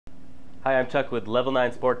Hi, I'm Chuck with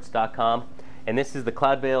level9sports.com, and this is the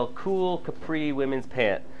Cloudveil Cool Capri Women's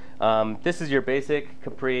Pant. This is your basic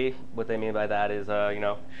Capri. What they mean by that is,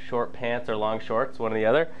 short pants or long shorts, one or the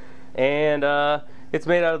other. And it's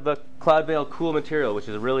made out of the Cloudveil Cool material, which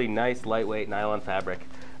is a really nice, lightweight nylon fabric.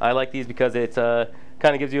 I like these because it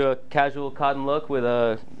kind of gives you a casual cotton look with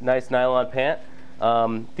a nice nylon pant.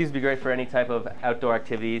 These would be great for any type of outdoor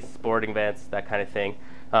activities, sporting events, that kind of thing,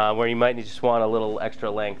 where you might just want a little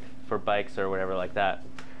extra length for bikes or whatever like that.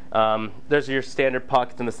 There's your standard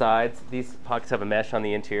pockets on the sides. These pockets have a mesh on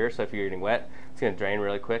the interior, so if you're getting wet, it's going to drain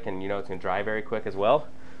really quick, and it's going to dry very quick as well.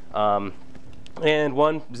 And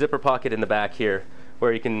one zipper pocket in the back here,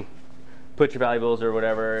 where you can put your valuables or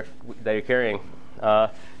whatever that you're carrying.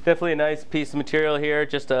 Definitely a nice piece of material here,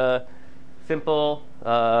 just a simple,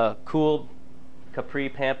 cool Capri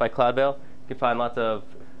pant by Cloudveil. You can find lots of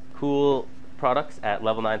cool products at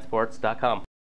level9sports.com.